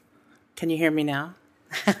Can you hear me now?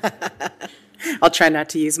 I'll try not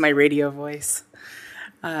to use my radio voice.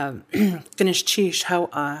 Finish Chish,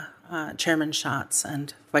 how Chairman Schatz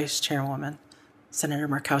and Vice Chairwoman Senator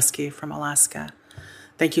Murkowski from Alaska.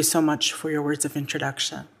 Thank you so much for your words of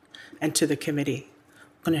introduction, and to the committee.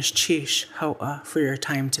 Finish Chish, how for your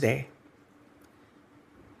time today.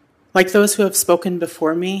 Like those who have spoken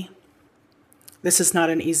before me, this is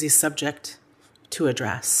not an easy subject to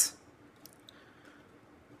address.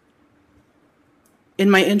 In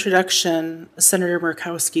my introduction, Senator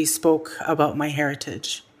Murkowski spoke about my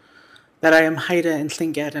heritage, that I am Haida and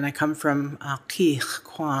Tlingit, and I come from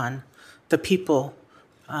Quen, the people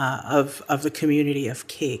of the community of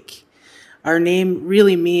Cake. Our name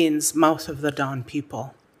really means mouth of the dawn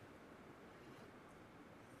people.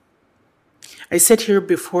 I sit here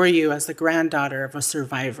before you as the granddaughter of a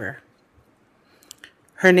survivor.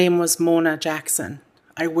 Her name was Mona Jackson.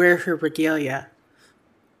 I wear her regalia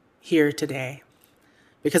here today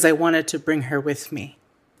because I wanted to bring her with me.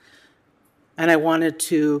 And I wanted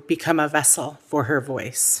to become a vessel for her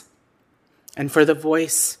voice and for the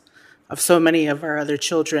voice of so many of our other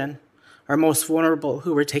children, our most vulnerable,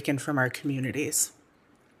 who were taken from our communities.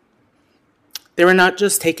 They were not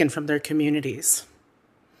just taken from their communities.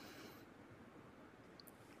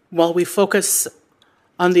 While we focus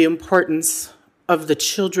on the importance of the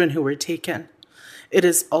children who were taken, it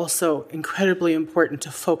is also incredibly important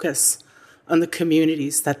to focus on the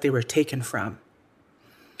communities that they were taken from.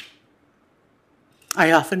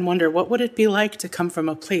 I often wonder, what would it be like to come from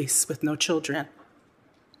a place with no children?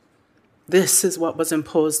 This is what was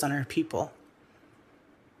imposed on our people.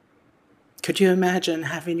 Could you imagine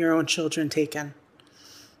having your own children taken?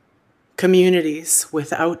 Communities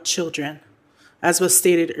without children. As was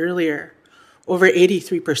stated earlier, over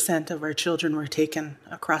 83% of our children were taken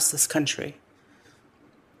across this country.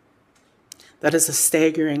 That is a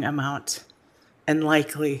staggering amount, and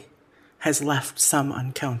likely has left some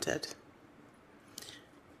uncounted.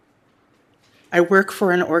 I work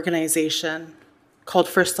for an organization called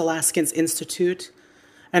First Alaskans Institute,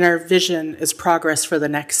 and our vision is progress for the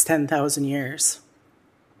next 10,000 years.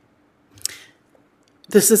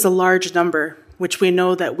 This is a large number, which we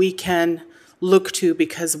know that we can look to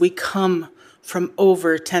because we come from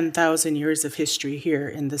over 10,000 years of history here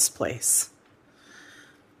in this place.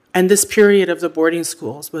 And this period of the boarding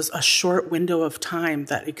schools was a short window of time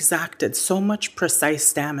that exacted so much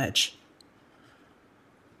precise damage.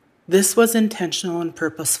 This was intentional and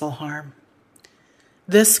purposeful harm.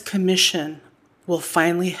 This commission will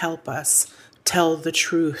finally help us tell the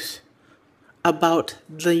truth about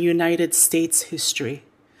the United States history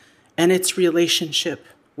and its relationship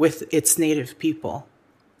with its Native people.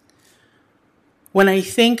 When I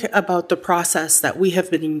think about the process that we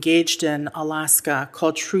have been engaged in Alaska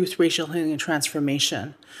called Truth, Racial Healing, and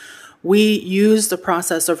Transformation, we used the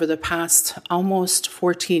process over the past almost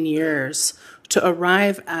 14 years to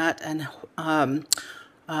arrive at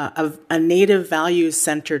a Native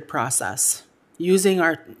values-centered process, using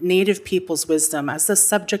our Native people's wisdom as the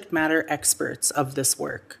subject matter experts of this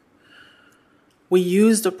work. We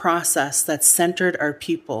used a process that centered our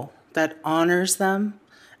people, that honors them,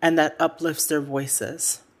 and that uplifts their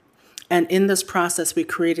voices. And in this process, we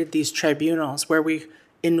created these tribunals where we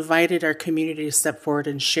invited our community to step forward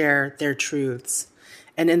and share their truths.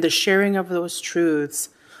 And in the sharing of those truths,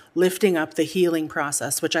 lifting up the healing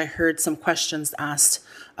process, which I heard some questions asked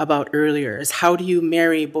about earlier, is how do you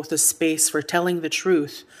marry both a space for telling the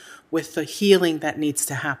truth with the healing that needs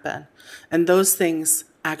to happen? And those things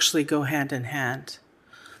actually go hand in hand.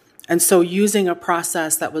 And so using a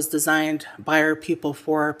process that was designed by our people,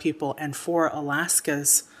 and for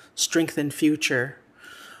Alaska's strengthened future,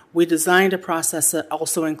 we designed a process that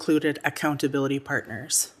also included accountability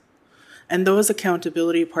partners. And those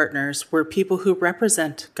accountability partners were people who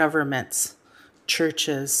represent governments,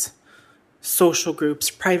 churches, social groups,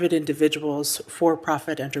 private individuals,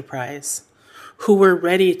 for-profit enterprise, who were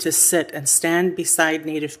ready to sit and stand beside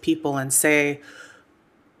Native people and say,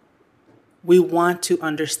 we want to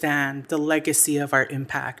understand the legacy of our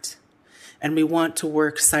impact, and we want to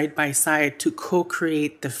work side by side to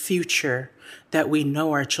co-create the future that we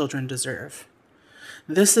know our children deserve.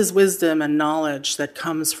 This is wisdom and knowledge that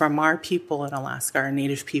comes from our people in Alaska, our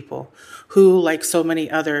Native people, who, like so many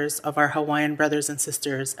others of our Hawaiian brothers and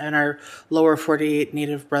sisters and our lower 48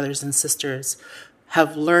 Native brothers and sisters,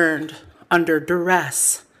 have learned under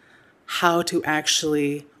duress how to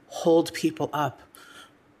actually hold people up,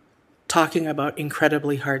 talking about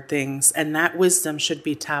incredibly hard things, and that wisdom should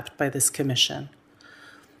be tapped by this commission.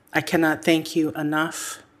 I cannot thank you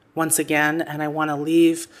enough once again, and I want to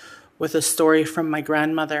leave with a story from my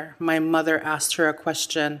grandmother. My mother asked her a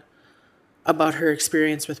question about her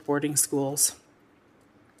experience with boarding schools.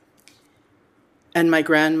 And my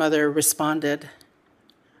grandmother responded,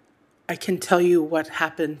 I can tell you what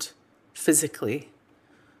happened physically,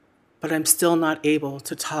 but I'm still not able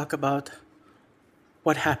to talk about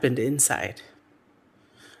what happened inside.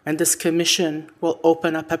 And this commission will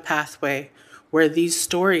open up a pathway where these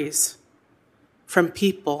stories from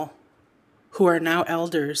people who are now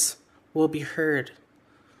elders will be heard.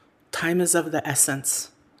 Time is of the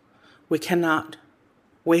essence. We cannot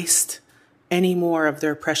waste any more of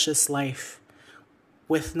their precious life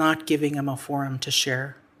with not giving them a forum to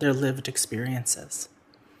share their lived experiences.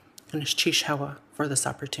 And Chish Hawa for this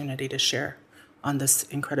opportunity to share on this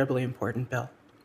incredibly important bill.